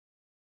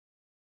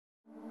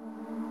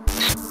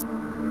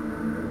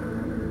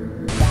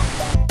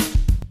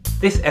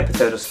This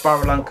episode of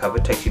Spiral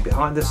Uncovered takes you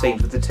behind the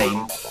scenes with the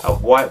team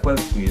of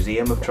Whitewebbs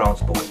Museum of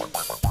Transport.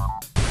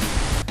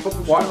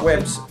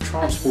 Whitewebbs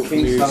Transport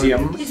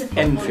Museum,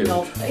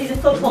 Enfield. He's a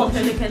football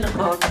hooligan.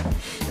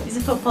 He's a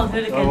football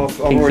hooligan.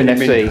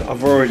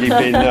 I've already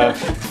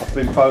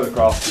been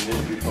photographed in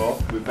this before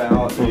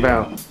without oh,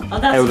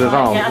 that's Elders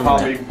right, yeah,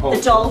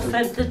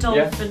 the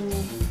dolphin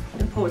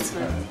in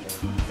Portsmouth.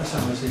 That's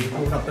how much you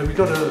pulled up. We've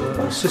got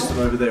a system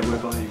over there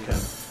whereby you can.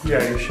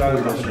 Yeah, you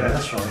showed us. Yeah,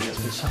 that's right. It's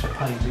been such a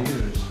pain to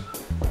use.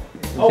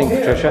 I think,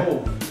 Patricia.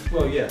 Oh,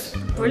 well, yes.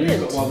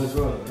 Brilliant. You've got one as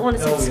well. I want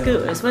to see the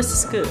scooters. Where's the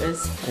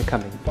scooters? They're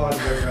coming.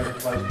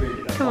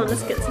 Come on,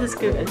 let's get to the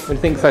scooters. What do you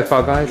think so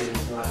far, guys?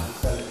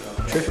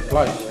 Terrific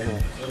place.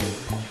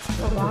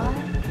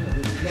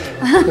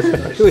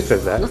 Who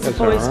says that? Lots of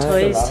boys'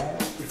 toys.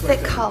 It's a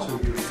bit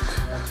cold.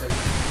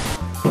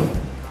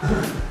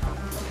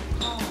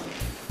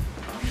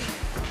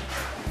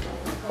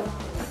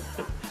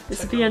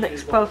 This will be your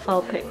next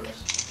profile pic.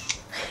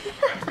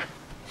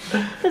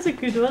 That's a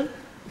good one.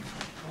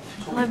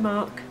 Hi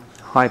Mark.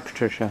 Hi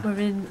Patricia. We're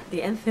in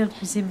the Enfield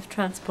Museum of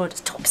Transport.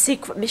 It's a top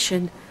secret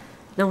mission.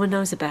 No one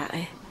knows about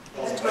it.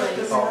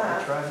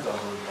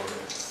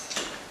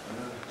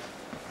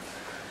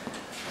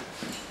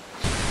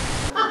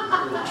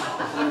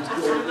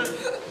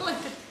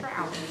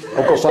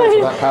 I've got something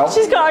for that, pal.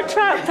 She's got a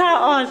trout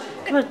pout on.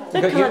 Come on,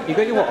 You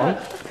got your what on?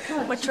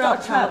 My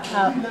trout pout.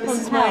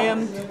 This is my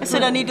I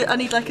said I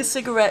need like a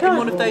cigarette in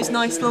one of those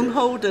nice long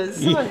holders.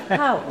 Come on,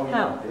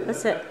 pout.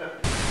 That's it.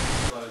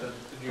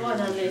 Come on,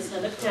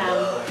 Annalisa, look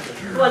down.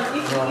 Come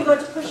on, you got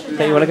to push her down.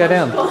 Don't you want to go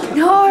down?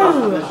 No!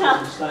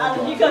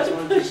 Alan, you got to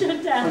push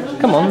her down.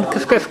 Come on,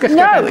 let's go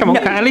down. Come on,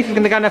 at least we're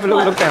going to go and have a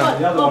little look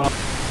down.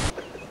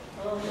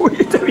 What are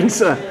you doing,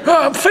 sir?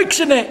 Oh, I'm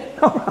fixing it!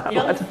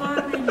 Young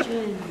fire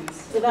engines.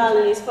 With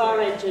Alan, his fire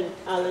engine.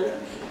 Alan.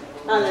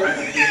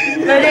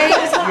 Ready?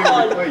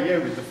 Yeah,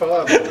 with the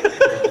fire.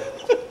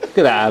 Look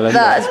at that, Alan.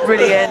 That's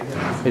brilliant.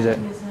 Is it?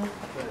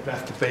 It'd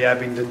have to be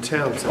Abingdon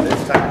Town to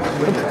lift that,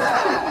 wouldn't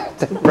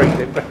it? Don't breathe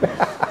it.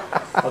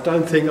 I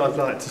don't think I'd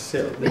like to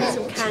sit on this.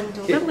 Some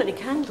candles. We haven't got any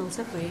candles,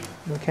 have we?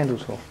 What are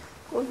candles for?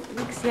 Well, it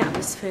makes the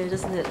atmosphere,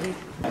 doesn't it?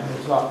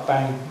 It's like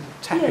bang,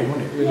 tapping,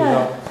 wouldn't it? Really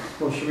Yeah.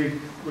 Well, should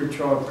we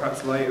try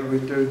perhaps later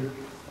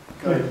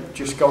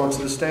just go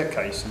onto the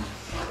staircase? And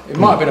It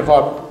might have been a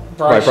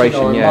vibration,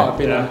 or it yeah. might have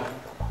been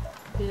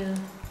Yeah.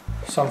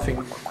 something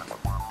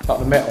like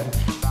the metal.